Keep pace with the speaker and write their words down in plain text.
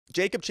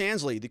Jacob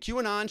Chansley, the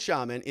Q-Anon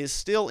Shaman, is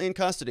still in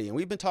custody, and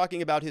we've been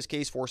talking about his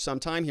case for some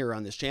time here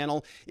on this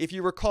channel. If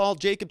you recall,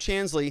 Jacob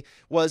Chansley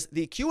was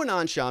the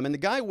Q-Anon Shaman, the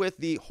guy with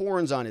the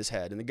horns on his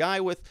head, and the guy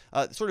with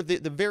sort of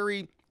the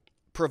very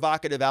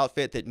provocative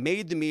outfit that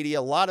made the media.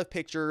 A lot of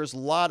pictures, a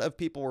lot of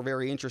people were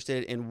very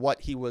interested in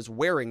what he was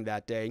wearing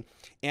that day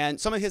and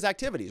some of his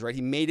activities, right?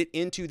 He made it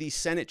into the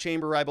Senate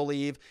chamber, I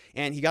believe,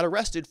 and he got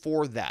arrested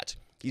for that.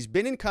 He's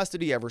been in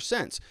custody ever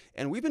since,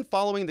 and we've been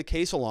following the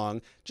case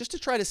along just to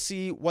try to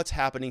see what's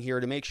happening here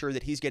to make sure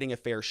that he's getting a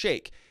fair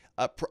shake.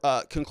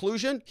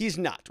 Conclusion, he's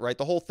not, right?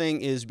 The whole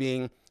thing is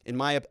being, in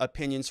my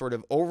opinion, sort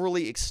of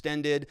overly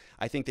extended.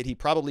 I think that he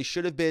probably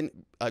should have been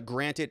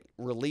granted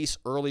release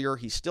earlier.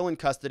 He's still in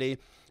custody.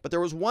 But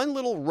there was one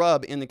little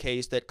rub in the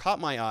case that caught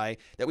my eye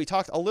that we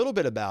talked a little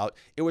bit about.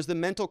 It was the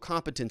mental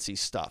competency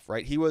stuff,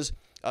 right? He was,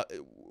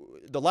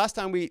 the last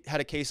time we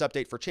had a case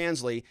update for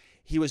Chansley,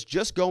 he was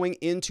just going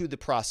into the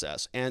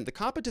process. And the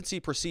competency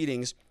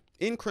proceedings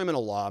in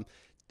criminal law,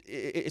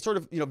 it sort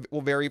of,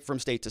 will vary from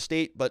state to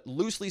state, but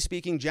loosely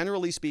speaking,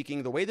 generally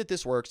speaking, the way that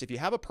this works, if you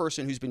have a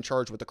person who's been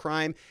charged with a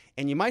crime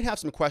and you might have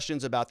some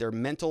questions about their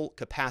mental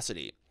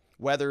capacity,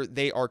 whether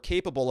they are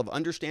capable of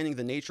understanding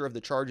the nature of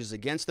the charges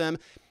against them,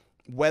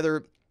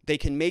 whether they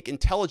can make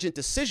intelligent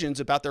decisions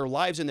about their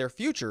lives and their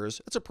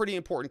futures, that's a pretty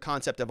important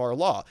concept of our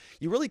law.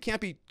 You really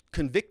can't be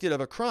convicted of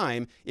a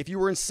crime if you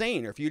were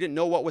insane or if you didn't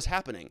know what was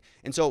happening.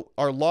 And so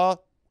our law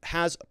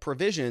has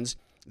provisions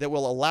that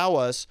will allow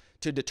us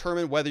to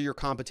determine whether you're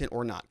competent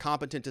or not,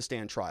 competent to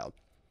stand trial.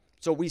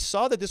 So we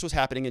saw that this was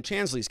happening in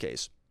Chansley's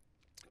case.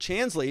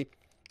 Chansley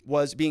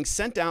was being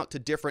sent out to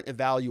different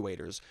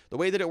evaluators. The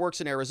way that it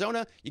works in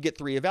Arizona, you get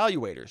 3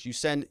 evaluators. You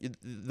send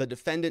the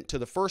defendant to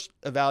the first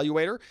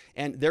evaluator,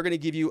 and they're going to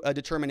give you a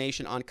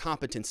determination on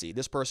competency.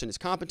 This person is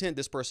competent,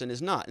 this person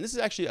is not. And this is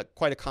actually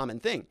quite a common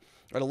thing.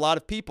 Right? A lot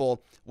of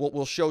people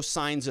will show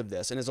signs of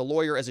this. And as a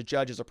lawyer, as a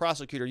judge, as a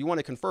prosecutor, you want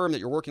to confirm that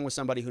you're working with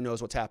somebody who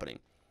knows what's happening.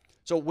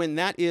 So when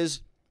that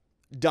is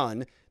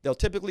done, they'll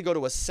typically go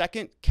to a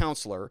second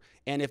counselor.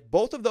 And if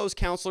both of those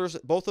counselors,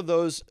 both of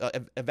those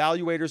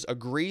evaluators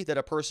agree that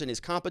a person is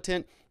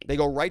competent, they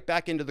go right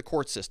back into the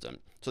court system.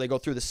 So they go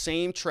through the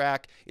same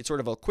track. It's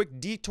sort of a quick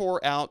detour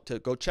out to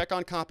go check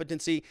on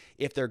competency.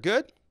 If they're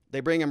good,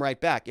 they bring them right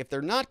back. If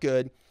they're not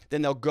good,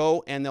 then they'll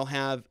go and they'll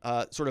have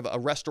sort of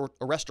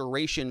a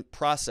restoration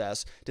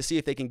process to see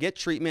if they can get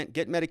treatment,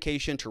 get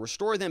medication to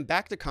restore them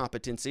back to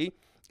competency,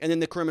 and then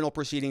the criminal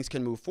proceedings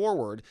can move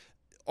forward,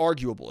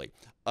 arguably.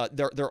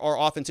 There are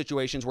often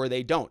situations where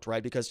they don't,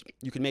 right? Because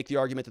you can make the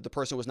argument that the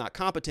person was not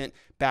competent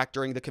back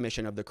during the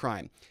commission of the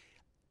crime.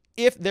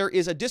 If there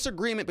is a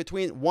disagreement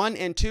between 1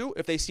 and 2,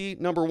 if they see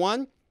number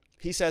 1,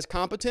 he says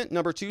competent,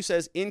 number 2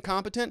 says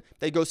incompetent,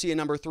 they go see a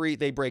number 3,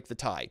 they break the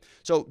tie.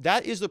 So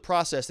that is the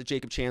process that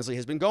Jacob Chansley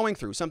has been going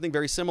through, something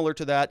very similar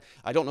to that.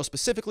 I don't know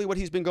specifically what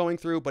he's been going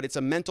through, but it's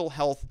a mental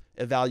health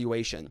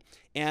evaluation.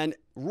 And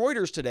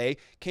Reuters today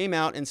came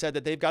out and said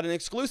that they've got an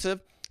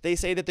exclusive. They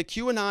say that the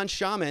Q-Anon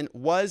Shaman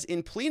was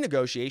in plea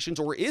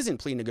negotiations or is in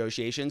plea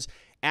negotiations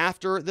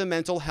after the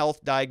mental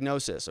health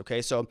diagnosis.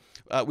 Okay, so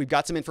we've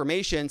got some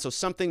information, so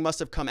something must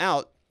have come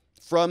out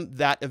from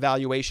that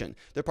evaluation.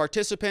 The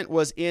participant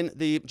was in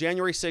the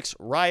January 6th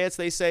riots,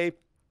 they say,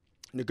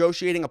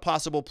 negotiating a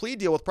possible plea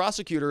deal with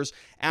prosecutors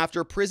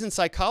after prison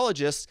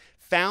psychologists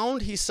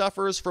found he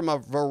suffers from a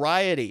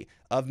variety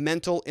of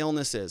mental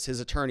illnesses,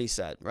 his attorney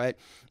said, right?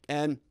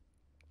 And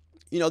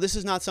this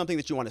is not something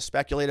that you want to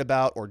speculate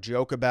about or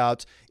joke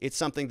about. It's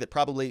something that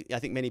probably, I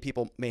think many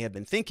people may have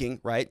been thinking,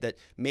 right? That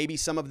maybe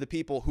some of the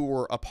people who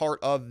were a part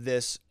of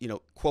this,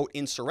 quote,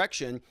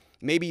 insurrection,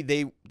 maybe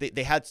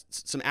they had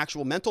some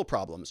actual mental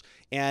problems.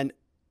 And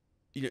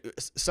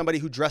somebody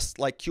who dressed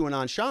like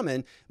Q-Anon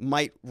Shaman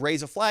might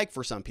raise a flag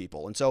for some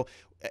people. And so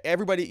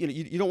everybody,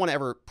 you don't want to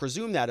ever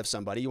presume that of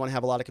somebody. You want to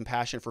have a lot of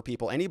compassion for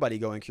people, anybody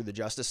going through the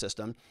justice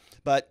system.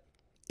 But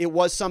it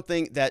was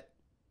something that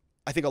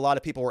I think a lot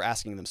of people were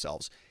asking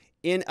themselves.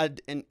 In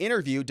an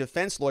interview,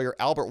 defense lawyer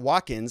Albert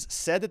Watkins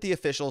said that the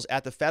officials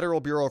at the Federal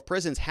Bureau of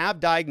Prisons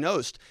have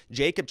diagnosed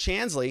Jacob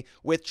Chansley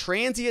with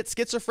transient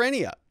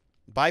schizophrenia,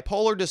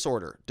 bipolar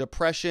disorder,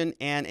 depression,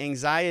 and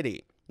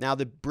anxiety. Now,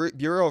 the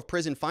Bureau of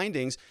Prison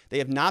findings, they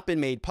have not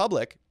been made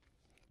public,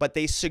 but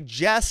they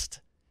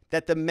suggest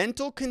that the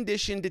mental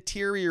condition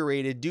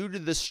deteriorated due to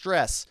the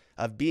stress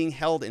of being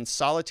held in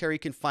solitary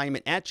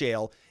confinement at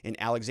jail in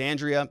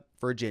Alexandria,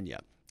 Virginia.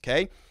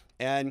 Okay?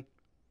 And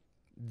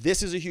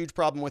this is a huge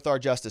problem with our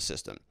justice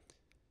system.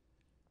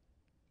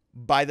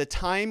 By the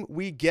time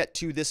we get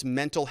to this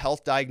mental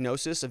health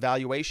diagnosis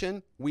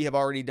evaluation, we have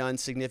already done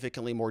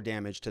significantly more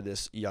damage to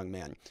this young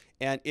man.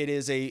 And it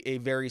is a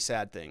very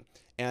sad thing.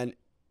 And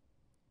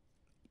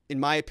in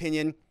my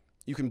opinion,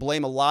 you can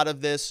blame a lot of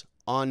this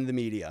on the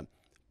media,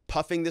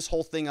 puffing this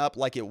whole thing up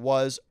like it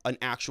was an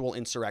actual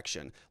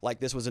insurrection, like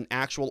this was an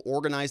actual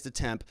organized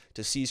attempt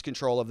to seize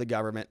control of the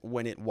government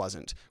when it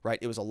wasn't, right?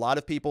 It was a lot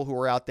of people who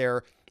were out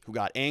there who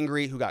got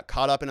angry, who got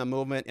caught up in a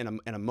movement, in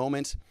a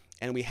moment,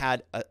 and we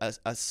had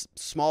a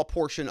small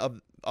portion of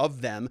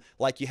of them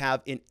like you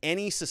have in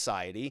any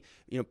society.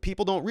 You know,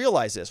 people don't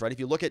realize this, right? If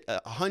you look at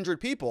 100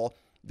 people,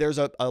 there's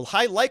a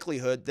high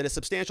likelihood that a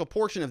substantial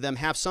portion of them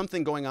have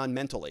something going on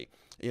mentally.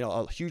 You know,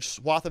 a huge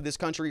swath of this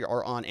country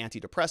are on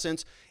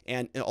antidepressants,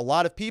 and a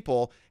lot of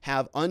people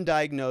have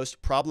undiagnosed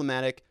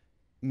problematic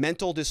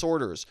mental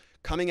disorders.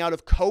 Coming out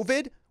of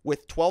COVID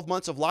with 12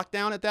 months of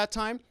lockdown at that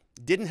time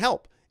didn't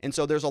help. And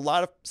so there's a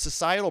lot of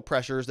societal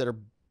pressures that are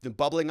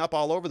bubbling up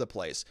all over the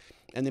place.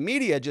 And the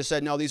media just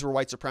said, no, these were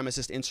white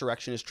supremacist,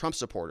 insurrectionist Trump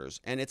supporters.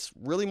 And it's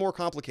really more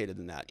complicated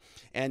than that.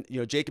 And, you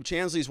know, Jacob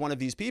Chansley is one of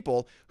these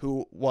people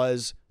who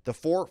was the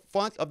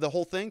forefront of the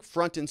whole thing,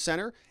 front and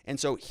center. And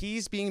so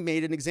he's being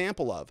made an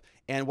example of.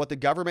 And what the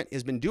government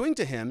has been doing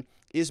to him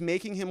is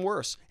making him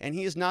worse. And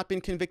he has not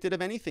been convicted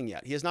of anything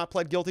yet. He has not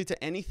pled guilty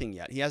to anything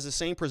yet. He has the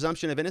same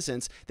presumption of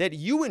innocence that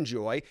you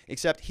enjoy,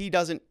 except he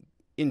doesn't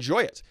enjoy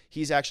it.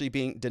 He's actually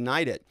being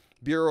denied it.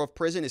 Bureau of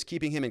Prison is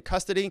keeping him in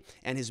custody,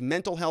 and his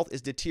mental health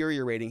is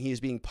deteriorating. He is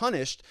being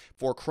punished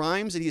for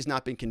crimes that he has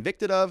not been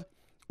convicted of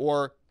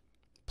or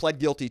pled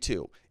guilty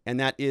to, and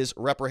that is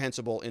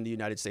reprehensible in the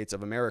United States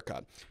of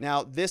America.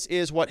 Now, this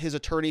is what his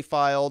attorney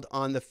filed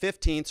on the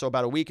 15th, so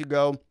about a week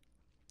ago.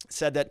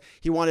 Said that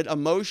he wanted a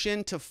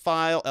motion to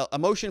file a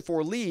motion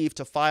for leave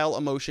to file a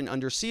motion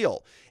under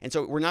seal. And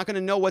so we're not going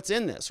to know what's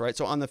in this, right?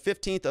 So on the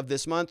 15th of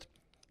this month,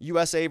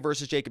 USA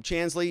versus Jacob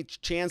Chansley.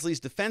 Chansley's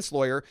defense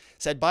lawyer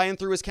said by and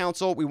through his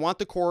counsel, we want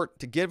the court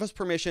to give us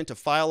permission to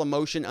file a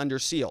motion under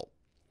seal.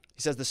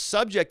 He says the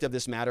subject of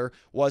this matter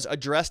was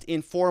addressed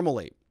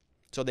informally.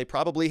 So they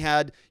probably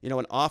had, you know,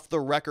 an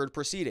off-the-record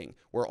proceeding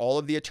where all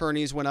of the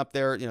attorneys went up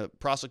there, you know,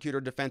 prosecutor,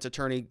 defense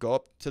attorney, go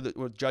up to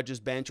the judge's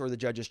bench or the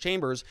judge's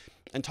chambers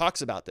and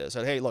talks about this.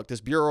 Said, hey, look,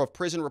 this Bureau of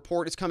Prison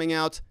report is coming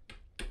out.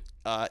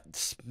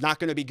 It's not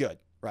going to be good,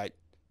 right?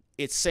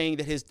 It's saying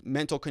that his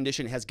mental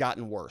condition has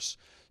gotten worse.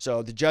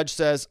 So the judge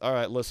says, all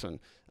right,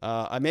 listen,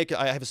 I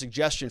have a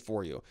suggestion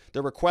for you.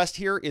 The request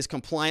here is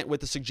compliant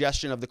with the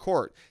suggestion of the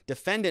court.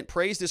 Defendant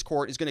prays this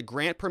court is going to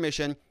grant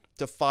permission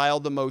to file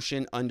the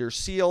motion under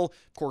seal.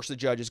 Of course, the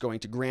judge is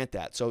going to grant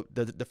that. So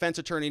the defense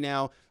attorney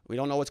now, we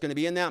don't know what's going to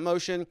be in that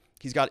motion.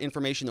 He's got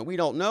information that we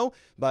don't know,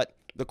 but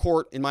the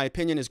court, in my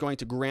opinion, is going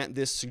to grant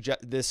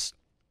this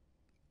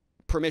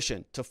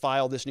permission to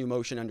file this new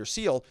motion under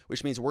seal,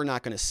 which means we're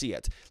not going to see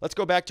it. Let's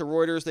go back to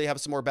Reuters. They have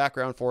some more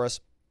background for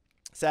us.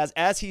 It says,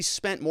 as he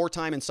spent more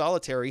time in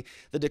solitary,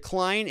 the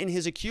decline in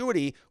his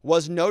acuity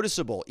was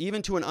noticeable,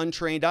 even to an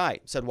untrained eye,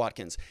 said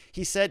Watkins.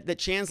 He said that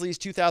Chansley's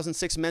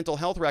 2006 mental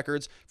health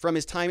records from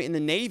his time in the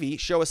Navy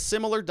show a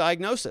similar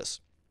diagnosis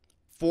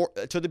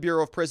to the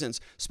Bureau of Prisons.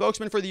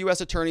 Spokesman for the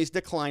U.S. attorneys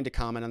declined to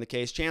comment on the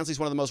case. Chansley's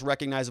one of the most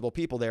recognizable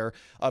people there,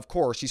 of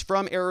course. He's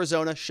from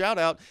Arizona. Shout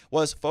out.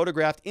 Was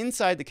photographed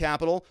inside the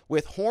Capitol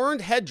with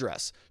horned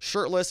headdress,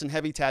 shirtless and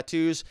heavy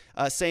tattoos,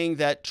 saying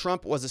that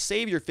Trump was a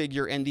savior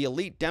figure and the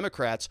elite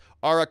Democrats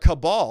are a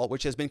cabal,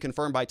 which has been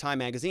confirmed by Time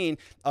magazine,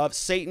 of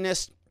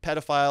Satanists,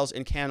 pedophiles,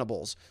 and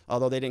cannibals,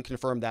 although they didn't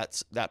confirm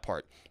that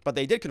part. But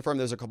they did confirm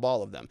there's a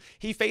cabal of them.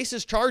 He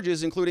faces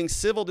charges including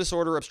civil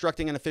disorder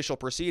obstructing an official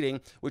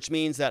proceeding, which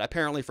means that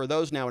apparently for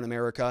those now in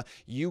America,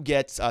 you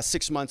get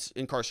 6 months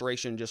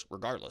incarceration just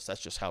regardless.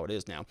 That's just how it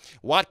is now.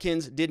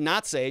 Watkins did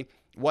not say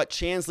what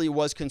Chansley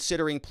was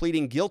considering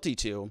pleading guilty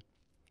to,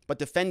 but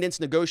defendants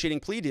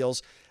negotiating plea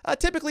deals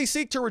typically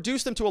seek to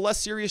reduce them to a less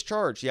serious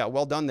charge. Yeah,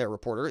 well done there,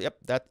 reporter. Yep,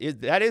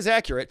 that is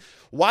accurate.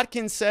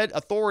 Watkins said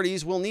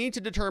authorities will need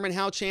to determine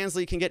how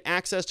Chansley can get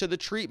access to the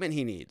treatment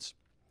he needs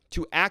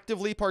to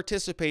actively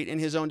participate in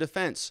his own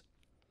defense.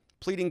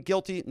 Pleading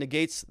guilty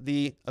negates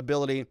the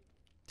ability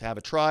to have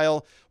a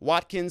trial.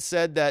 Watkins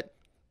said that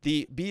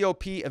the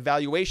BOP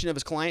evaluation of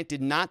his client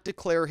did not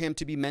declare him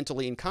to be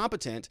mentally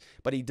incompetent,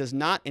 but he does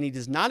not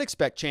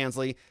expect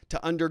Chansley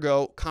to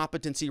undergo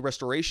competency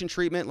restoration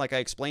treatment, like I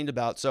explained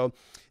about. So it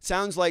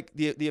sounds like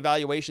the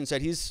evaluation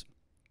said he's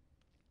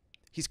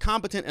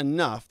competent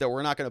enough that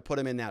we're not going to put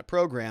him in that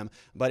program,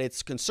 but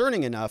it's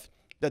concerning enough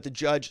that the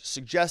judge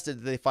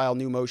suggested that they file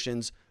new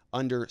motions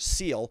under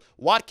seal.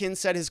 Watkins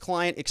said his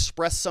client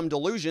expressed some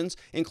delusions,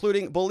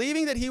 including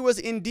believing that he was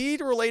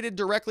indeed related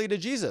directly to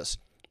Jesus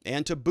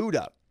and to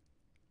Buddha,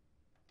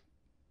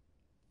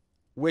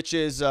 which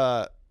is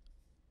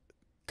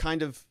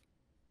kind of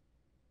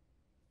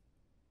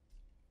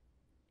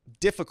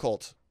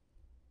difficult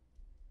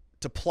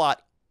to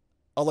plot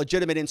a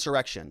legitimate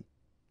insurrection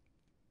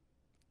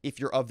if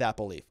you're of that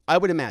belief. I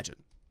would imagine.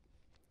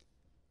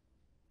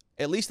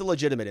 At least a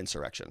legitimate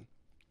insurrection.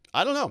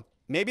 I don't know.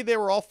 Maybe they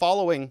were all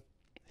following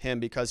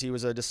him because he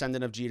was a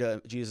descendant of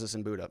Jesus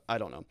and Buddha. I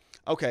don't know.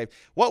 Okay,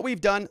 what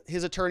we've done,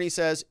 his attorney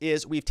says,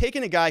 is we've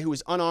taken a guy who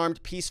is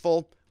unarmed,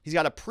 peaceful. He's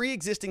got a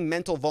pre-existing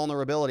mental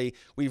vulnerability.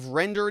 We've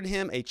rendered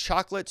him a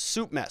chocolate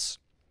soup mess.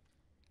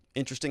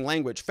 Interesting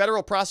language.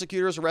 Federal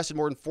prosecutors arrested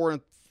more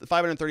than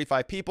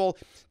 535 people.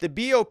 The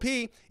BOP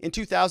in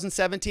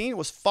 2017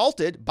 was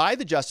faulted by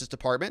the Justice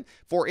Department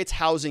for its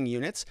housing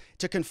units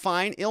to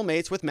confine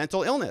inmates with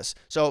mental illness.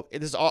 So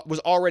this was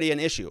already an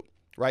issue.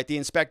 right? The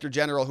Inspector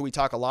General, who we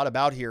talk a lot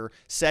about here,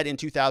 said in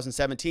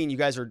 2017, you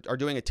guys are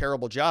doing a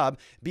terrible job.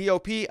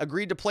 BOP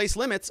agreed to place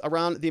limits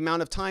around the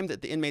amount of time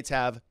that the inmates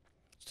have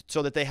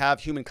so that they have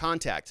human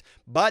contact.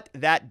 But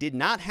that did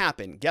not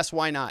happen. Guess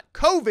why not?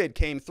 COVID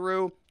came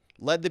through,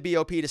 led the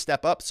BOP to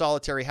step up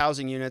solitary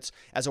housing units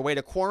as a way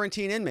to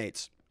quarantine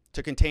inmates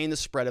to contain the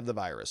spread of the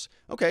virus.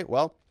 Okay,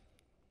 well,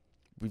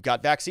 we've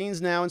got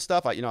vaccines now and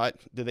stuff.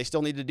 Do they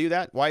still need to do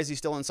that? Why is he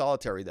still in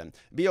solitary then?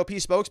 BOP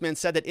spokesman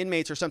said that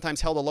inmates are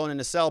sometimes held alone in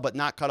a cell, but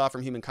not cut off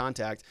from human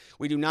contact.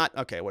 We do not.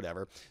 Okay,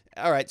 whatever.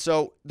 All right.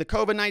 So the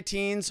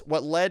COVID-19's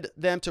what led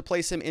them to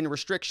place him in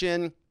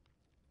restriction.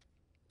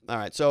 All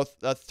right. So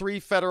 3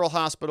 federal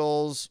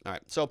hospitals. All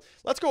right. So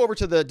let's go over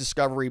to the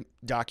discovery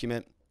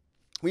document.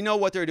 We know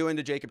what they're doing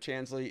to Jacob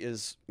Chansley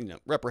is,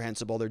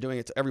 reprehensible. They're doing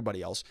it to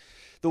everybody else.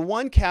 The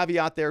one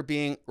caveat there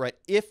being, right,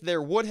 if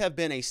there would have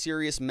been a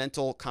serious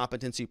mental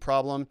competency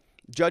problem,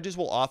 judges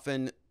will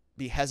often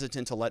be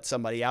hesitant to let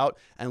somebody out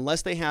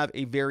unless they have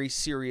a very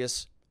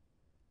serious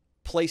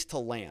place to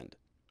land,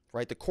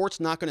 right? The court's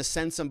not going to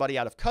send somebody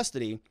out of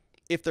custody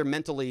if they're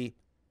mentally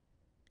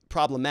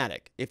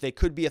problematic, if they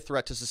could be a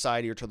threat to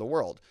society or to the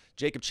world.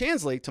 Jacob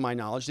Chansley, to my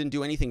knowledge, didn't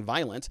do anything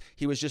violent.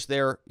 He was just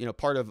there,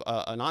 part of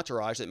an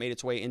entourage that made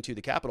its way into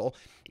the Capitol,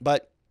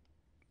 but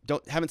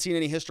haven't seen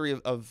any history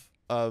of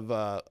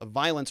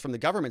violence from the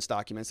government's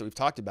documents that we've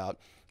talked about.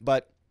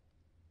 But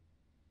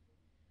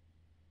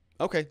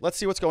okay, let's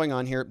see what's going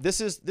on here.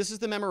 This is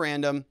the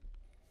memorandum.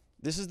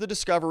 This is the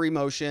discovery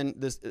motion.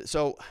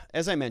 So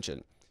as I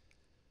mentioned,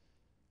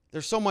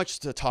 there's so much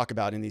to talk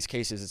about in these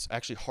cases. It's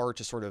actually hard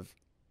to sort of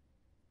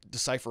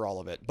decipher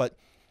all of it. But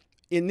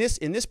in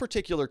this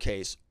particular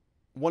case,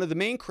 one of the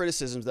main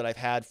criticisms that I've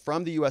had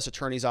from the U.S.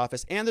 Attorney's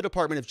Office and the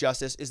Department of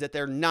Justice is that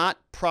they're not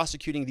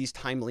prosecuting these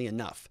timely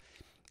enough.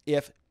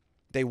 If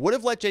they would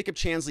have let Jacob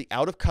Chansley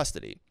out of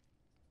custody,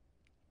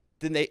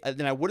 then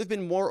I would have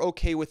been more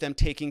okay with them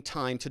taking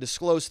time to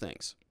disclose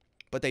things.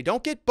 But they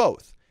don't get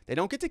both. They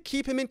don't get to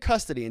keep him in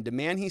custody and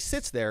demand he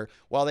sits there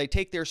while they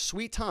take their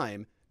sweet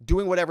time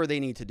doing whatever they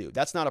need to do.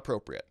 That's not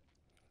appropriate.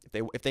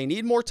 If they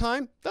need more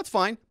time, that's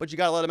fine, but you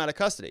got to let him out of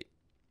custody.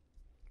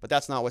 But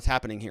that's not what's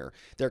happening here.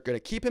 They're going to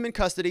keep him in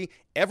custody.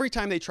 Every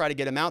time they try to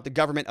get him out, the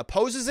government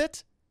opposes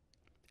it,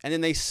 and then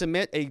they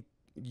submit a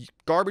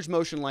garbage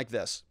motion like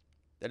this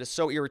that is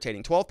so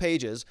irritating. 12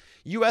 pages,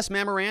 U.S.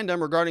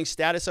 Memorandum regarding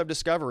status of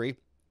discovery.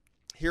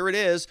 Here it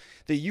is.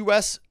 The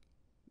U.S.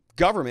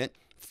 government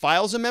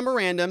files a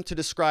memorandum to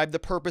describe the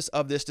purpose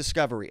of this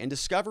discovery. And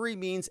discovery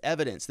means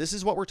evidence. This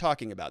is what we're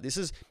talking about. This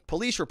is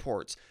police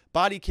reports,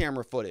 body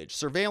camera footage,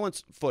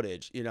 surveillance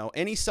footage,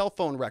 any cell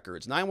phone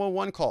records,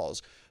 911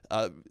 calls,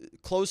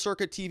 closed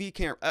circuit TV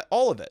camera,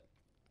 all of it.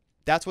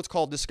 That's what's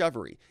called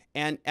discovery.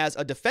 And as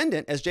a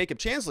defendant, as Jacob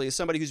Chansley is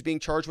somebody who's being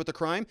charged with a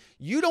crime,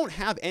 you don't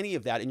have any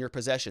of that in your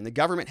possession. The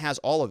government has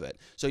all of it.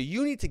 So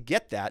you need to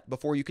get that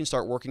before you can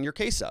start working your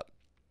case up,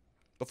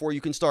 before you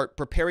can start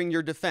preparing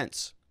your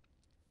defense.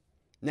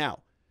 Now,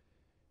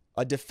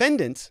 a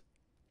defendant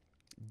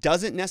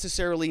doesn't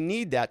necessarily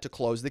need that to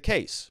close the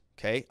case,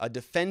 okay? A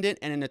defendant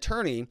and an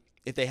attorney,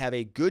 if they have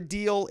a good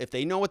deal, if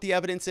they know what the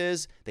evidence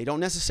is, they don't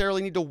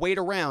necessarily need to wait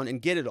around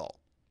and get it all.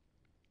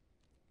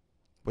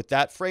 With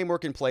that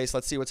framework in place,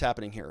 let's see what's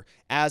happening here.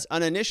 As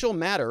an initial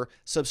matter,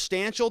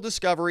 substantial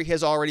discovery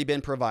has already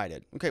been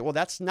provided. Okay, well,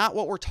 that's not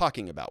what we're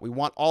talking about. We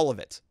want all of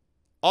it.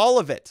 All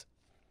of it.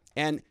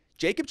 And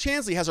Jacob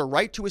Chansley has a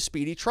right to a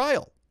speedy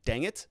trial.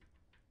 Dang it.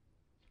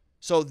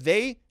 So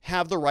they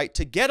have the right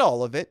to get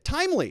all of it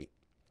timely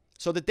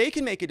so that they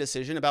can make a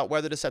decision about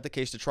whether to set the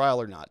case to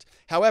trial or not.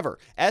 However,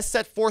 as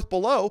set forth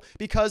below,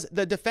 because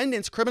the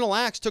defendant's criminal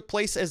acts took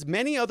place as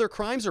many other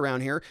crimes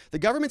around here, the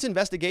government's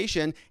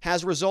investigation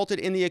has resulted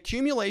in the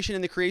accumulation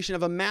and the creation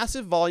of a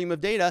massive volume of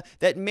data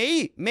that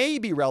may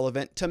be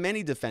relevant to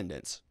many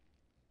defendants.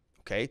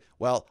 Okay,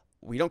 well,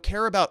 we don't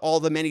care about all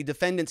the many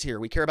defendants here.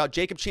 We care about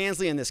Jacob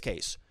Chansley in this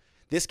case.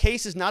 This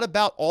case is not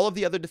about all of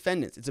the other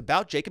defendants. It's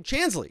about Jacob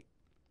Chansley.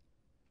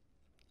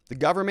 The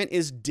government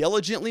is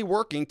diligently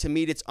working to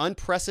meet its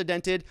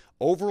unprecedented,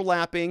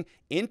 overlapping,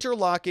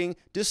 interlocking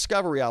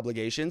discovery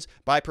obligations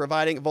by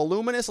providing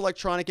voluminous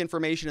electronic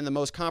information in the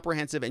most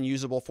comprehensive and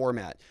usable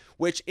format,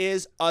 which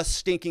is a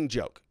stinking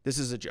joke. This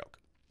is a joke.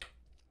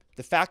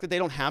 The fact that they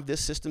don't have this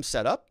system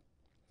set up,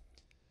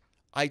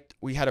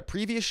 we had a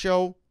previous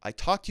show. I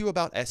talked to you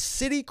about a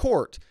city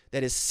court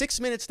that is 6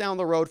 minutes down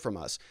the road from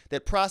us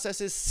that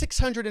processes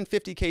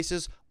 650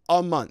 cases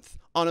a month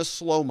on a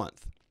slow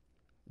month.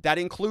 That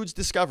includes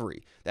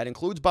discovery. That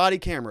includes body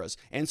cameras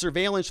and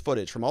surveillance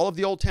footage from all of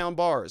the old town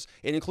bars.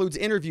 It includes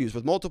interviews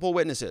with multiple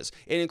witnesses.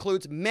 It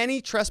includes many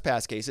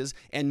trespass cases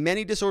and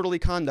many disorderly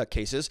conduct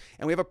cases.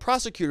 And we have a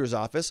prosecutor's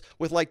office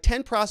with like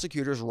 10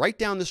 prosecutors right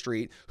down the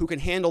street who can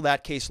handle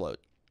that caseload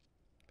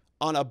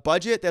on a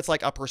budget that's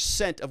like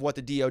 1% of what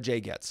the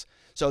DOJ gets.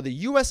 So the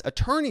U.S.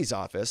 Attorney's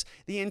Office,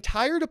 the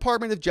entire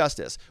Department of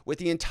Justice, with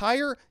the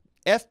entire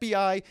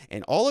FBI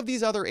and all of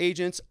these other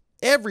agents,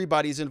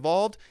 everybody's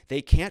involved.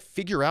 They can't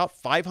figure out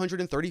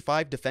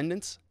 535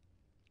 defendants.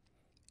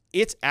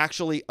 It's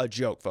actually a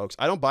joke, folks.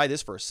 I don't buy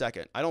this for a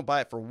second. I don't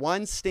buy it for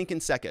one stinking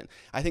second.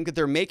 I think that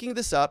they're making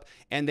this up,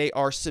 and they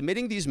are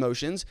submitting these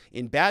motions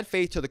in bad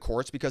faith to the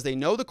courts because they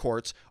know the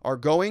courts are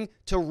going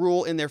to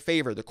rule in their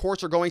favor. The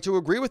courts are going to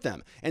agree with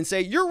them and say,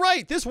 you're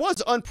right, this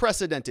was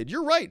unprecedented.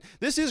 You're right,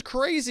 this is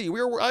crazy.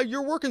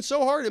 You're working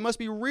so hard, it must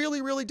be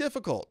really, really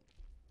difficult.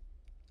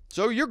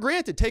 So you're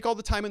granted, take all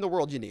the time in the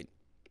world you need.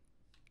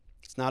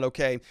 It's not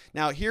okay.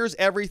 Now, here's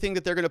everything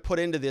that they're going to put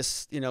into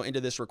this, into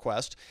this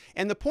request.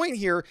 And the point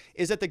here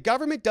is that the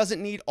government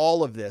doesn't need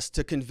all of this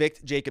to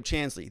convict Jacob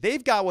Chansley.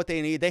 They've got what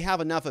they need. They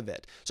have enough of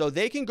it. So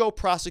they can go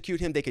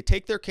prosecute him. They could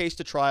take their case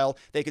to trial.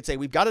 They could say,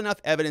 we've got enough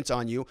evidence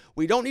on you.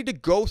 We don't need to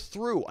go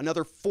through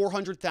another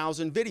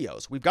 400,000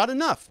 videos. We've got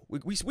enough.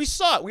 We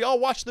saw it. We all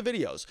watched the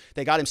videos.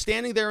 They got him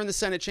standing there in the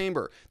Senate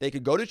chamber. They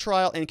could go to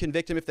trial and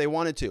convict him if they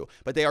wanted to.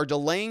 But they are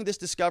delaying this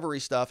discovery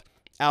stuff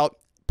out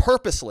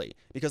purposely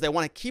because they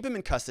want to keep him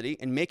in custody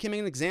and make him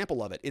an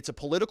example of it. It's a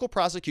political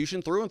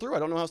prosecution through and through. I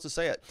don't know how else to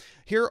say it.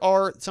 Here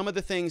are some of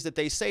the things that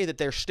they say that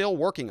they're still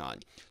working on.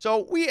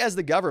 So we as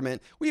the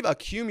government, we've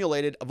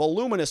accumulated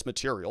voluminous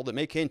material that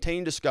may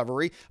contain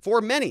discovery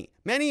for many,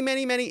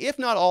 if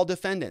not all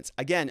defendants.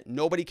 Again,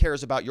 nobody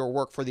cares about your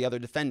work for the other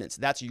defendants.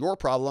 That's your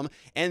problem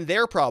and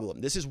their problem.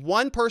 This is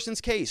one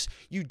person's case.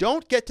 You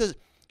don't get to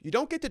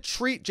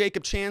treat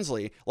Jacob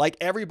Chansley like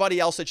everybody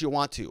else that you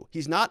want to.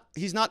 He's not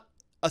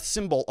a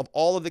symbol of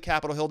all of the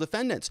Capitol Hill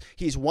defendants.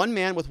 He's one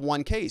man with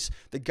one case.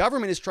 The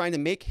government is trying to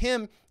make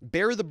him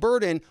bear the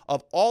burden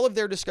of all of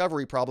their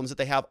discovery problems that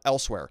they have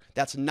elsewhere.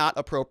 That's not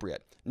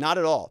appropriate. Not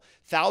at all.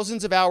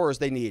 Thousands of hours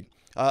they need.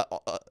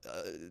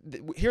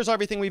 Here's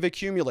everything we've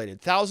accumulated.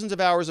 Thousands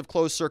of hours of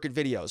closed circuit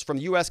videos from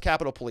U.S.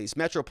 Capitol Police,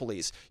 Metro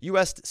Police,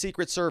 U.S.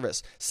 Secret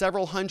Service,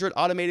 several hundred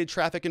automated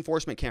traffic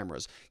enforcement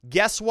cameras.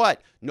 Guess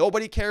what?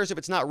 Nobody cares if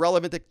it's not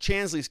relevant to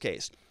Chansley's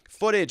case.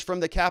 Footage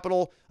from the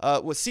Capitol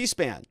with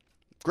C-SPAN.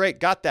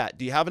 Great, got that.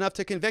 Do you have enough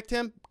to convict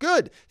him?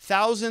 Good.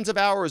 Thousands of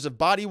hours of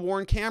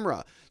body-worn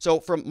camera. So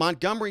from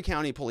Montgomery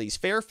County Police,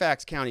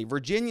 Fairfax County,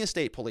 Virginia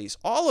State Police,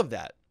 all of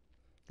that.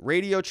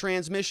 Radio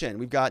transmission.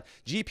 We've got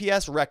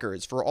GPS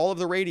records for all of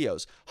the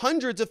radios.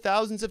 Hundreds of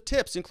thousands of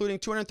tips, including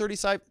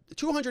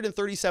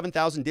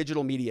 237,000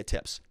 digital media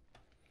tips.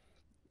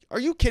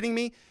 Are you kidding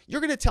me? You're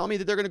going to tell me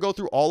that they're going to go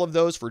through all of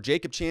those for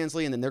Jacob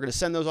Chansley, and then they're going to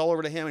send those all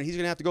over to him, and he's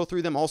going to have to go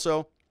through them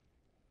also?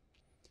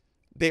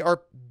 They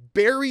are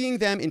burying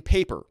them in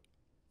paper,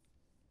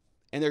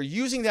 and they're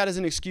using that as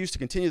an excuse to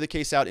continue the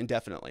case out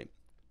indefinitely.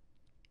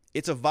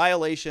 It's a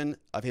violation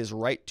of his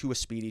right to a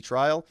speedy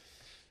trial.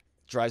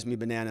 Drives me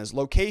bananas.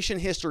 Location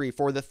history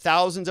for the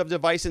thousands of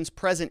devices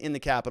present in the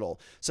Capitol.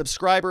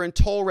 Subscriber and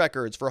toll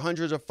records for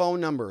hundreds of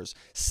phone numbers.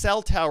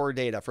 Cell tower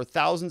data for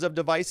thousands of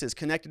devices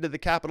connected to the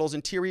Capitol's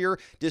interior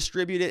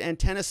distributed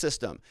antenna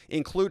system,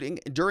 including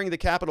during the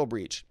Capitol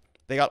breach.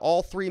 They got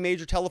all three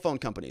major telephone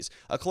companies,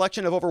 a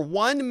collection of over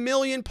 1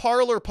 million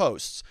Parler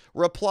posts,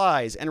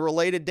 replies, and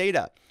related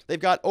data. They've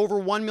got over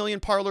 1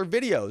 million Parler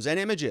videos and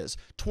images,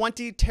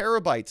 20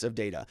 terabytes of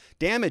data,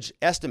 damage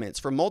estimates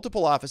from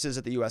multiple offices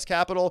at the U.S.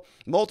 Capitol,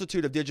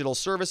 multitude of digital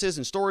services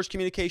and storage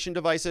communication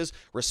devices,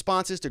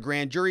 responses to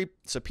grand jury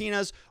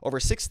subpoenas,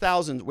 over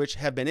 6,000 which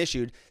have been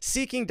issued,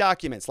 seeking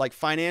documents like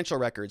financial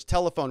records,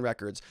 telephone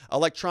records,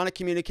 electronic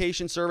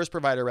communication service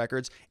provider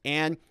records,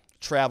 and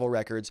travel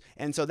records.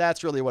 And so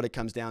that's really what it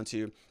comes down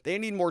to. They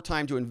need more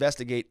time to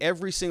investigate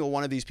every single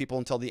one of these people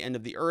until the end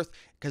of the earth,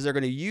 because they're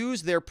going to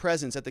use their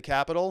presence at the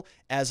Capitol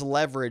as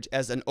leverage,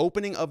 as an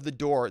opening of the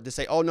door to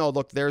say, oh no,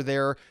 look, they're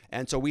there.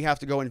 And so we have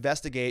to go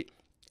investigate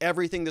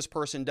everything this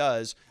person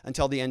does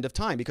until the end of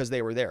time because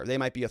they were there. They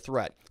might be a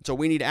threat. So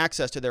we need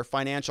access to their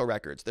financial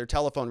records, their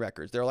telephone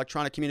records, their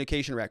electronic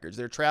communication records,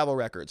 their travel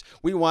records.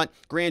 We want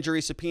grand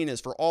jury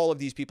subpoenas for all of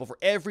these people, for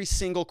every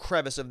single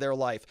crevice of their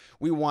life.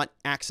 We want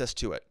access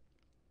to it.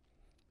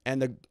 And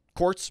the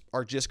courts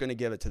are just going to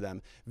give it to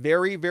them.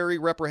 Very, very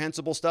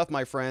reprehensible stuff,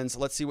 my friends.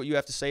 Let's see what you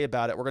have to say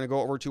about it. We're going to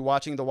go over to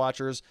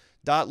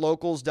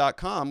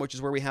watchingthewatchers.locals.com, which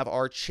is where we have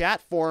our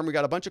chat forum. We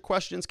got a bunch of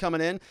questions coming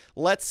in.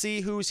 Let's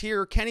see who's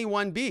here.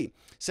 Kenny1B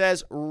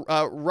says,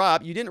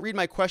 Rob, you didn't read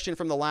my question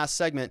from the last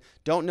segment.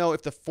 Don't know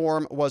if the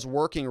form was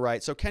working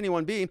right. So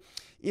Kenny1B,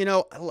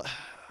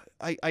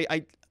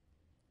 I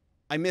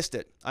missed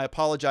it. I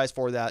apologize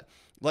for that.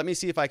 Let me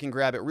see if I can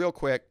grab it real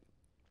quick.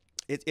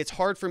 It's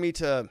hard for me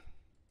to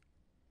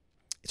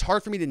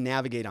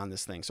navigate on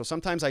this thing. So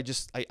sometimes I'm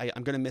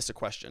going to miss a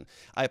question.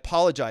 I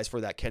apologize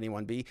for that,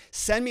 Kenny1B.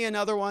 Send me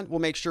another one. We'll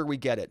make sure we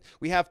get it.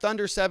 We have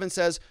Thunder7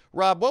 says,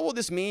 Rob, what will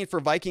this mean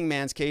for Viking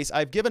Man's case?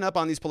 I've given up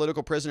on these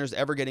political prisoners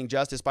ever getting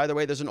justice. By the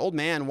way, there's an old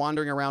man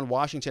wandering around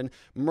Washington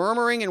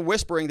murmuring and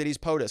whispering that he's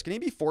POTUS. Can he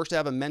be forced to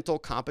have a mental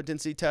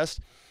competency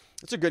test?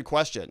 That's a good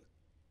question.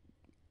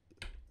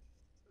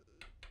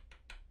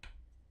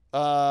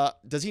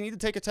 Does he need to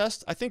take a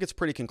test? I think it's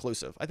pretty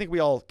conclusive. I think we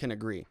all can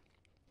agree.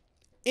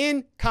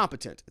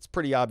 Incompetent. It's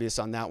pretty obvious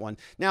on that one.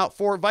 Now,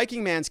 for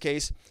Viking Man's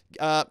case,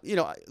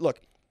 look,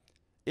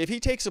 if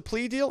he takes a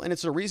plea deal and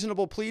it's a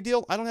reasonable plea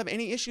deal, I don't have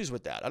any issues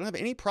with that. I don't have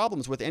any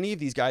problems with any of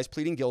these guys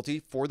pleading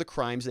guilty for the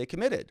crimes they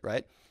committed,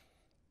 right?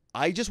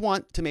 I just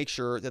want to make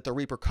sure that the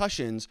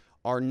repercussions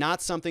are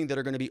not something that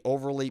are going to be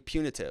overly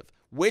punitive,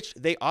 which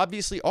they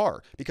obviously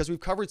are, because we've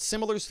covered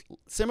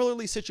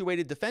similarly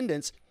situated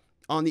defendants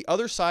on the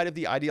other side of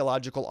the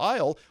ideological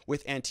aisle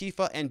with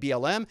Antifa and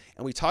BLM.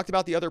 And we talked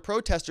about the other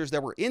protesters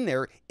that were in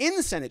there in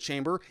the Senate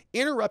chamber,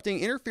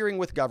 interfering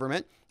with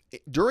government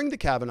during the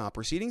Kavanaugh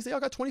proceedings. They all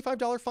got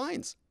 $25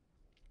 fines.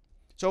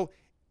 So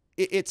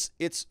it's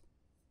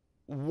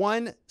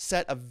one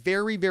set of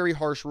very, very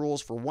harsh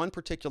rules for one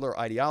particular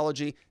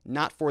ideology,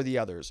 not for the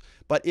others.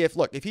 But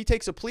if he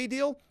takes a plea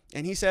deal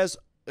and he says,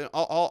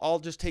 I'll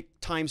just take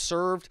time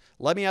served,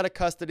 let me out of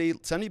custody,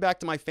 send me back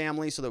to my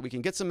family so that we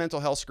can get some mental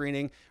health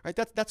screening, right?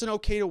 That's an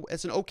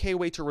okay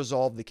way to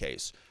resolve the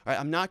case. Right?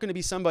 I'm not going to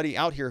be somebody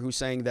out here who's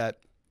saying that,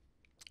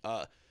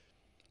 that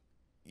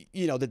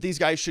these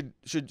guys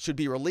should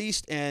be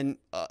released and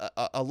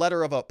a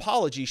letter of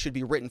apology should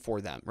be written for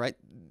them, right?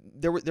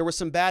 There were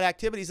some bad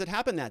activities that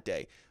happened that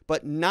day,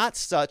 but not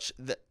such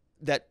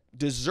that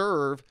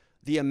deserve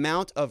the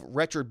amount of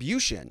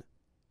retribution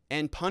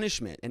and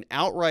punishment and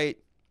outright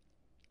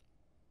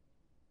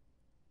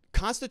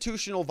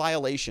constitutional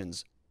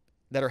violations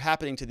that are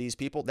happening to these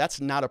people.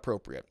 That's not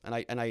appropriate, and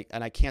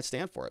I can't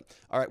stand for it.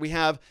 All right, we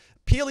have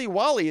Peely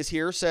Wally is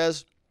here,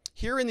 says,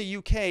 here in the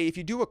UK, if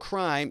you do a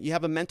crime, you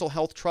have a mental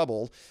health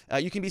trouble,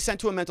 you can be sent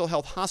to a mental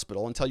health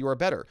hospital until you are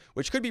better,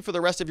 which could be for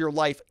the rest of your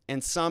life,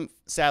 and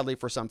sadly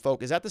for some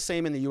folk. Is that the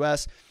same in the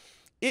US?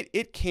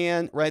 It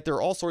can, right? There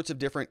are all sorts of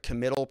different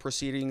committal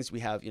proceedings. We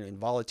have,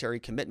 involuntary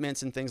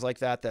commitments and things like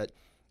that that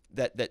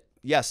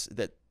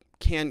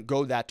can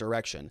go that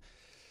direction.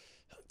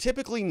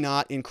 Typically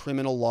not in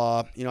criminal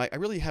law. I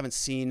really haven't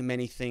seen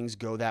many things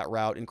go that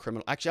route in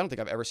criminal. Actually, I don't think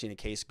I've ever seen a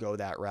case go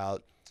that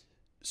route.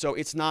 So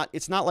it's not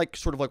like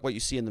sort of like what you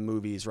see in the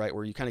movies, right?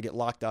 Where you kind of get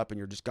locked up and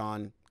you're just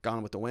gone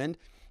with the wind.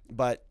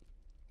 But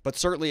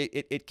certainly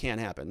it can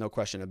happen. No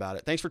question about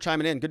it. Thanks for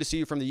chiming in. Good to see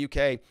you from the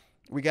UK.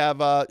 We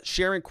have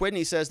Sharon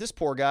Quidney says, this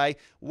poor guy,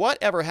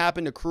 whatever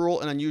happened to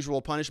cruel and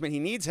unusual punishment? He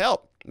needs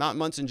help, not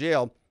months in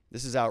jail.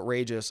 This is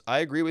outrageous. I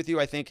agree with you.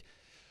 I think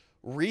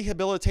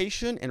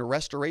rehabilitation and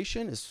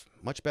restoration is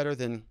much better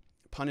than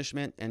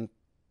punishment and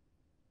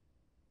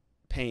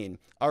pain.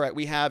 All right,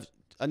 we have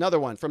another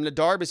one from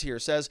Nadarb is here,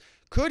 says,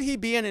 could he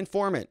be an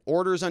informant?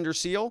 Orders under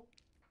seal.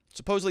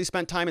 Supposedly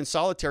spent time in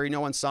solitary. No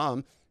one saw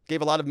him.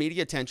 Gave a lot of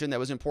media attention that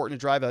was important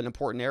to drive an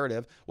important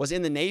narrative. Was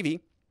in the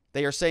Navy.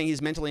 They are saying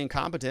he's mentally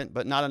incompetent,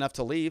 but not enough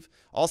to leave.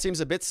 All seems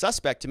a bit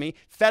suspect to me.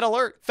 Fed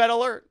alert. Fed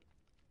alert.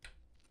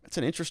 That's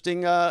an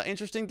interesting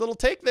little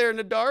take there,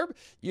 Nadarb.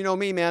 You know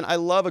me, man. I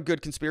love a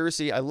good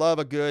conspiracy. I love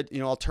a good,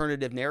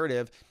 alternative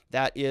narrative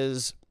that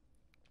is,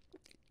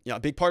 a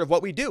big part of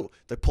what we do.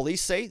 The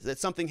police say that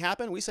something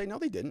happened. We say, no,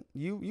 they didn't.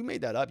 You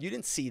made that up. You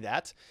didn't see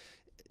that.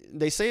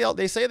 They say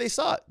they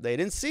saw it. They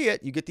didn't see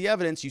it. You get the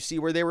evidence. You see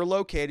where they were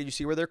located. You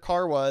see where their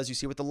car was. You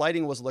see what the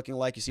lighting was looking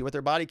like. You see what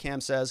their body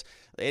cam says.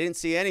 They didn't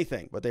see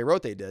anything, but they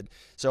wrote they did.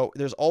 So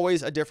there's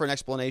always a different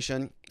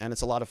explanation, and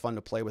it's a lot of fun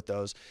to play with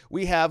those.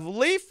 We have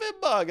Leafy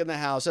Bug in the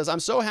house. Says, I'm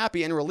so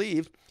happy and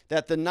relieved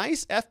that the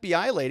nice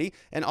FBI lady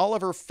and all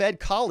of her Fed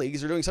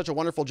colleagues are doing such a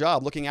wonderful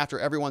job looking after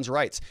everyone's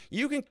rights.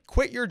 You can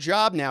quit your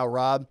job now,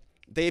 Rob.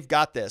 They've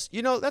got this.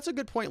 That's a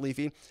good point,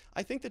 Leafy.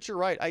 I think that you're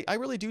right. I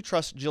really do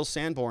trust Jill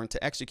Sanborn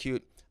to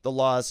execute the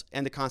laws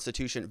and the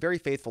Constitution very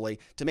faithfully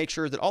to make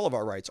sure that all of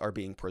our rights are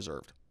being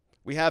preserved.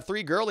 We have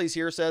Three Girlies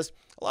here, says,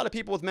 a lot of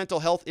people with mental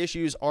health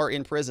issues are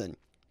in prison.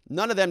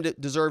 None of them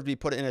deserve to be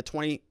put in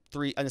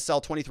a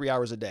cell 23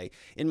 hours a day.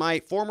 In my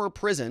former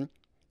prison,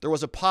 there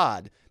was a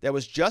pod that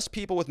was just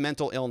people with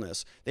mental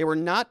illness. They were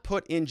not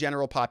put in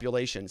general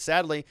population.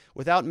 Sadly,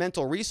 without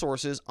mental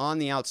resources on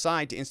the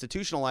outside to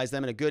institutionalize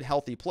them in a good,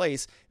 healthy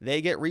place, they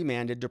get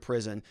remanded to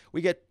prison.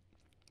 We get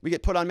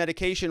put on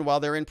medication while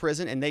they're in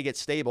prison and they get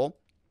stable.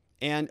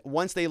 And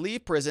once they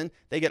leave prison,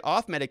 they get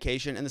off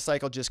medication and the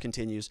cycle just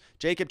continues.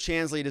 Jacob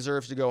Chansley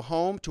deserves to go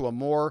home to a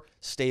more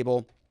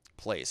stable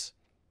place.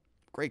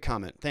 Great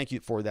comment. Thank you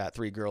for that,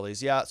 Three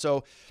Girlies. Yeah,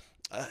 so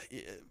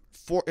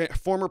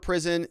former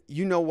prison,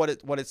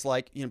 what it's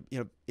like.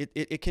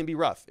 It can be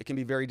rough. It can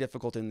be very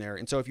difficult in there.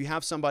 And so if you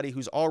have somebody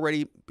who's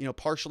already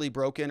partially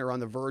broken or on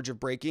the verge of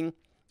breaking,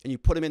 and you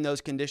put them in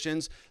those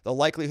conditions, the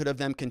likelihood of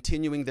them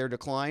continuing their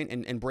decline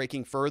and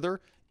breaking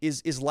further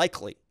is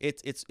likely.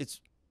 It's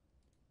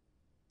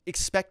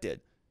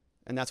expected.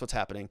 And that's what's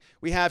happening.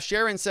 We have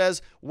Sharon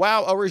says,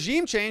 wow, a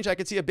regime change. I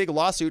could see a big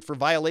lawsuit for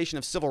violation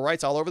of civil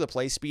rights all over the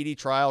place. Speedy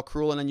trial,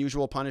 cruel and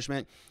unusual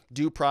punishment,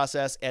 due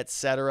process,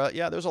 etc.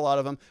 Yeah, there's a lot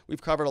of them.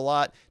 We've covered a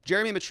lot.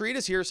 Jeremy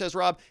Matreed here, says,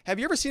 Rob, have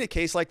you ever seen a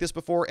case like this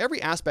before? Every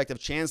aspect of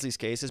Chansley's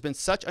case has been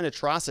such an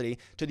atrocity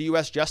to the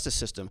U.S. justice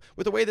system.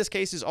 With the way this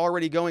case is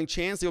already going,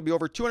 Chansley will be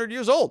over 200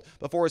 years old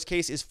before his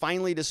case is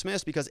finally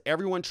dismissed because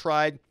everyone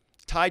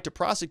tied to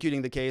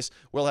prosecuting the case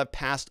will have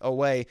passed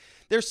away.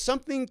 There's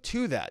something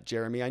to that,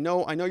 Jeremy. I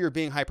know you're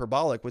being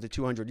hyperbolic with the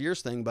 200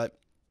 years thing, but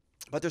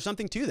there's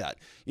something to that.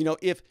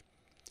 If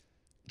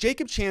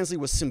Jacob Chansley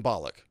was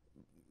symbolic,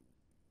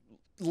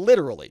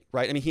 literally,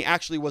 right? I mean, he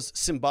actually was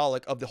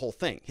symbolic of the whole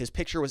thing. His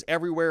picture was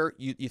everywhere.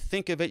 You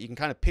think of it, you can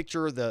kind of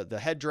picture the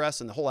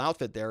headdress and the whole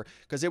outfit there,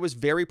 because it was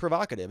very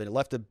provocative and it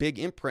left a big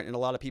imprint in a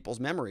lot of people's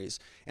memories.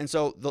 And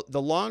so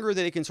the longer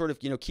that they can sort of,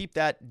 keep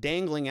that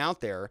dangling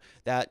out there,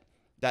 that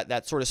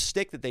sort of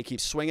stick that they keep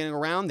swinging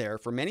around there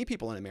for many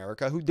people in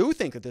America who do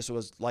think that this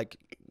was like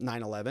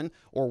 9/11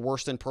 or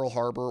worse than Pearl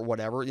Harbor or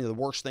whatever, the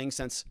worst thing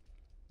since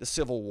the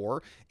Civil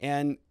War.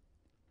 And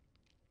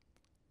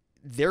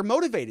they're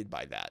motivated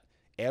by that.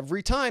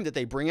 Every time that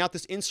they bring out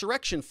this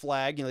insurrection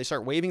flag, they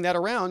start waving that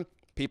around,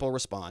 people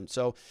respond.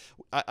 So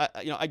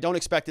I don't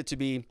expect it to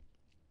be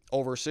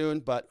over soon,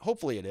 but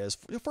hopefully it is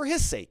for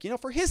his sake,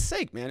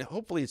 man.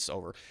 Hopefully it's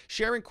over.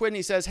 Sharon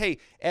Quidney says, hey,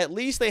 at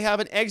least they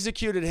haven't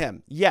executed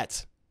him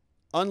yet.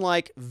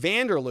 Unlike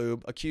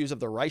Vanderloob, accused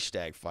of the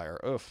Reichstag fire.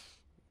 Oof,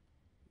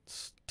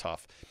 it's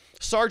tough.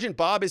 Sergeant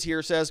Bob is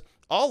here, says,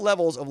 all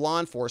levels of law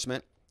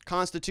enforcement,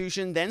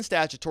 Constitution, then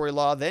statutory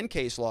law, then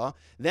case law,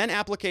 then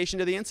application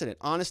to the incident.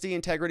 Honesty,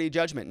 integrity,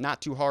 judgment,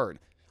 not too hard.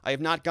 I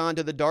have not gone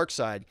to the dark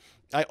side.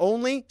 I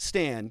only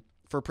stand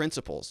for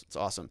principles. It's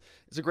awesome.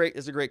 It's a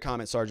great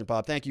comment, Sergeant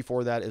Bob. Thank you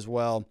for that as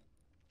well.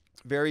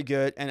 Very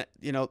good. And,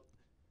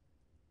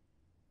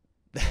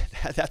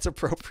 that's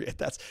appropriate.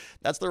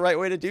 That's the right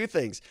way to do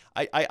things.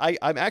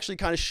 I'm actually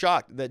kind of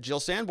shocked that Jill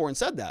Sanborn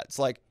said that. It's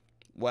like,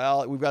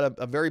 well, we've got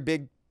a very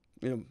big,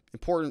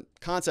 important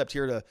concept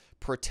here to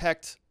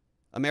protect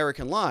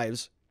American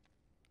lives.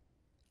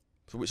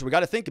 So we got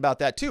to think about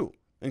that too,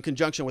 in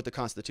conjunction with the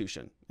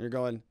Constitution. And you're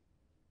going,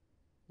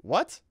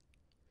 what?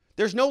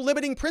 There's no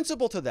limiting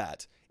principle to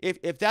that.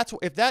 If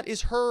that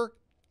is her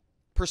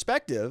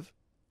perspective,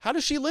 how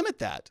does she limit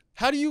that?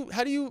 How do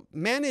you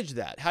manage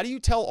that? How do you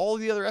tell all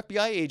the other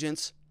FBI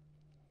agents,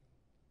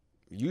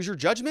 use your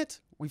judgment?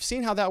 We've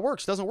seen how that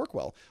works. It doesn't work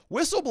well.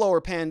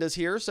 Whistleblower Pandas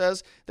here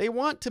says they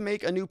want to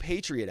make a new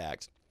Patriot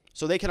Act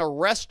so they can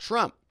arrest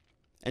Trump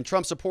and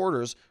Trump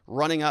supporters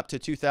running up to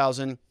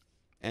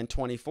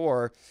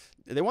 2024.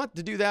 They want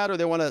to do that, or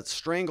they want to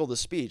strangle the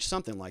speech,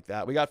 something like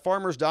that. We got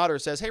Farmer's Daughter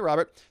says, hey,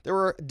 Robert, there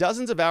were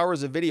dozens of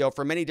hours of video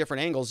from many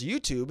different angles,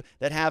 YouTube,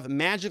 that have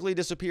magically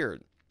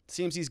disappeared.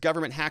 Seems these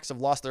government hacks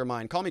have lost their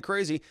mind. Call me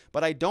crazy,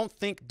 but I don't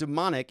think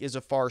demonic is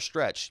a far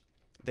stretch.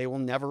 They will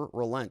never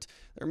relent.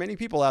 There are many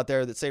people out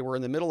there that say we're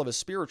in the middle of a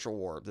spiritual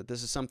war, that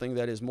this is something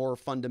that is more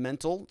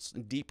fundamental,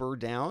 deeper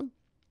down.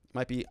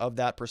 Might be of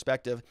that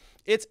perspective.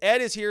 It's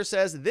Ed is here,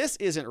 says, this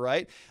isn't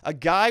right. A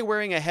guy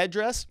wearing a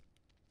headdress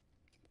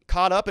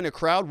caught up in a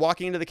crowd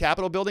walking into the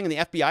Capitol building, and the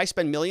FBI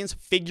spend millions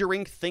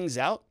figuring things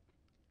out.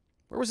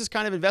 Where was this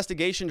kind of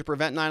investigation to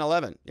prevent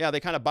 9/11? Yeah, they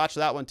kind of botched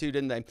that one too,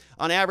 didn't they?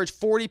 On average,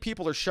 40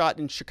 people are shot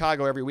in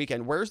Chicago every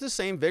weekend. Where's the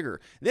same vigor?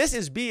 This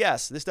is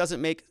BS. This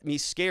doesn't make me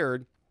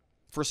scared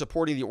for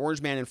supporting the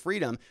Orange Man and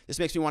freedom. This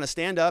makes me want to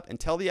stand up and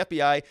tell the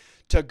FBI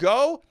to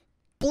go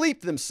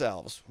bleep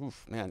themselves.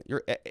 Oof, man,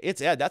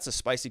 it's Ed. That's a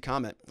spicy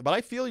comment, but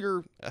I feel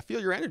your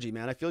energy,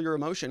 man. I feel your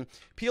emotion.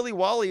 Peely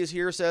Wally is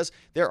here, says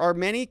there are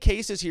many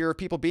cases here of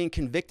people being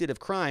convicted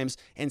of crimes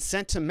and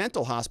sent to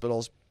mental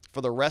hospitals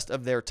for the rest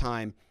of their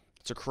time.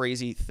 It's a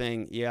crazy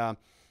thing. Yeah.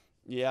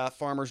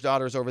 Farmer's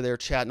Daughter's over there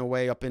chatting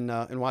away up in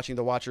watching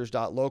the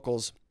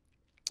Watchers.locals.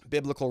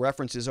 Biblical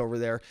references over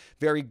there.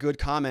 Very good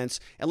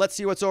comments. And let's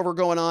see what's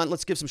going on.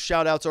 Let's give some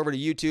shout outs over to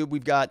YouTube.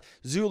 We've got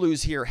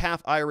Zulu's here.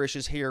 Half Irish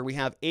is here. We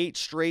have 8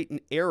 Straight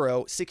and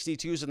Arrow.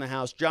 62's in the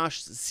house.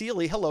 Josh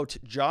Seeley. Hello to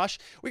Josh.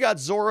 We got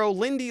Zorro,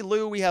 Lindy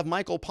Lou. We have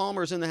Michael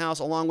Palmer's in the house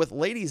along with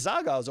Lady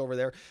Zaga's over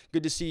there.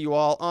 Good to see you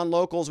all. On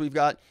locals, we've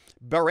got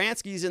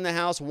Baranski's in the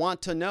house.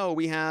 Want to know.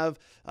 We have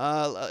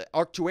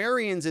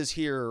Arctuarians is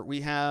here.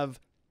 We have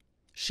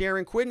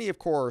Sharon Quidney, of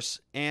course,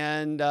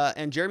 and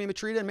Jeremy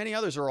Matrita and many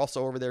others are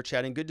also over there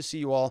chatting. Good to see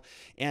you all,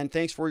 and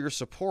thanks for your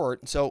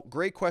support. So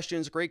great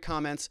questions, great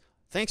comments.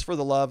 Thanks for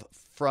the love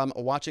from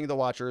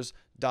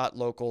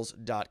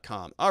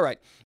watchingthewatchers.locals.com. All right.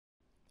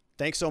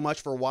 Thanks so much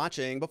for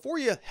watching. Before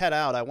you head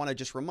out, I want to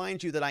just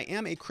remind you that I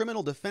am a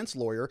criminal defense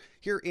lawyer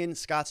here in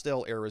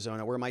Scottsdale,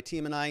 Arizona, where my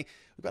team and I,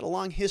 we've got a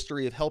long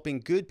history of helping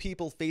good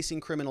people facing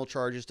criminal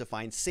charges to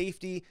find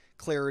safety,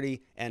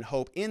 clarity, and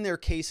hope in their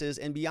cases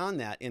and beyond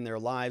that in their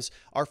lives.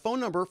 Our phone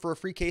number for a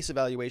free case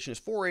evaluation is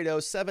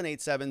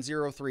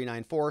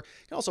 480-787-0394. You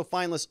can also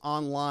find us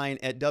online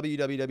at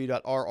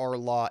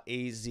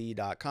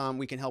www.rrlawaz.com.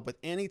 We can help with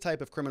any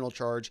type of criminal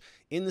charge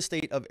in the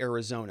state of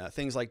Arizona.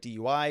 Things like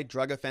DUI,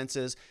 drug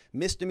offenses,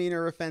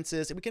 misdemeanor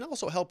offenses. And we can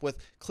also help with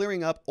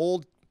clearing up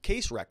old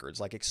case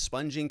records, like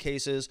expunging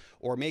cases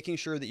or making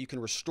sure that you can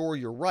restore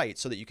your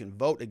rights so that you can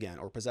vote again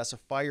or possess a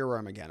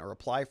firearm again or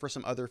apply for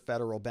some other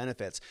federal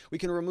benefits. We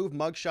can remove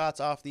mugshots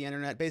off the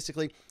internet.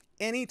 Basically,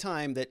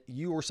 anytime that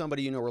you or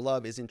somebody you know or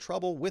love is in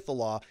trouble with the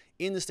law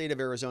in the state of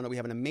Arizona, we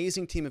have an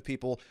amazing team of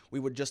people. We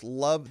would just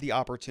love the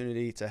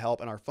opportunity to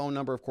help. And our phone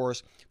number, of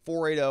course,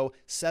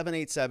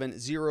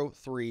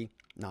 480-787-0394.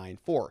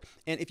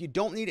 And if you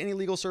don't need any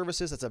legal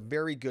services, that's a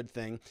very good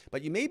thing,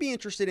 but you may be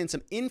interested in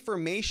some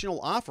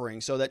informational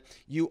offerings so that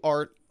you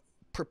are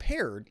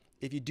prepared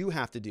if you do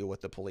have to deal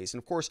with the police. And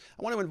of course,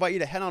 I want to invite you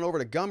to head on over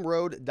to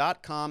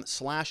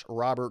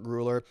gumroad.com/Robert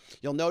Gruler.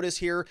 You'll notice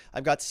here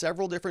I've got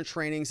several different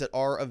trainings that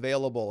are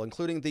available,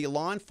 including the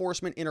law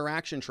enforcement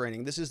interaction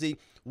training. This is the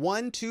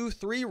 1, 2,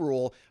 3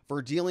 rule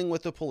for dealing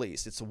with the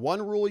police. It's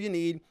one rule you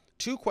need,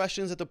 2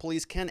 questions that the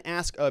police can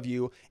ask of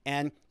you,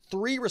 and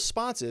 3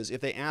 responses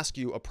if they ask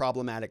you a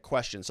problematic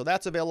question. So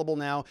that's available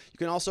now. You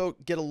can also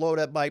get a load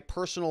at my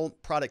personal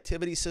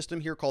productivity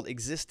system here called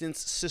Existence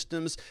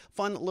Systems.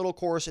 Fun little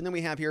course. And then we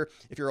have here,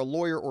 if you're a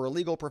lawyer or a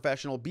legal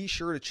professional, be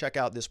sure to check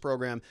out this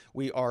program.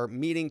 We are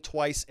meeting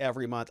twice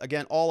every month.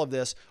 Again, all of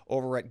this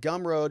over at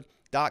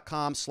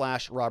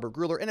gumroad.com/Robert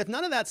Gruler. And if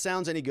none of that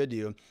sounds any good to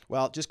you,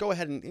 well, just go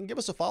ahead and give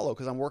us a follow,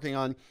 because I'm working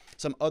on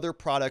some other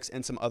products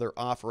and some other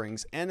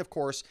offerings. And of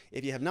course,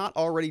 if you have not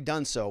already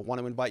done so, I want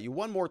to invite you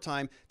one more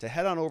time to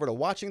head on over to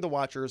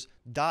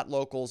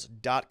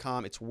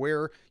watchingthewatchers.locals.com. It's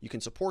where you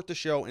can support the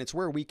show, and it's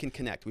where we can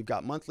connect. We've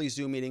got monthly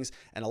Zoom meetings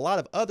and a lot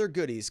of other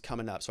goodies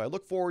coming up. So I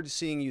look forward to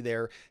seeing you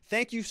there.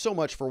 Thank you so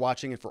much for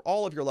watching, and for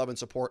all of your love and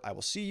support. I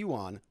will see you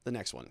on the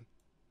next one.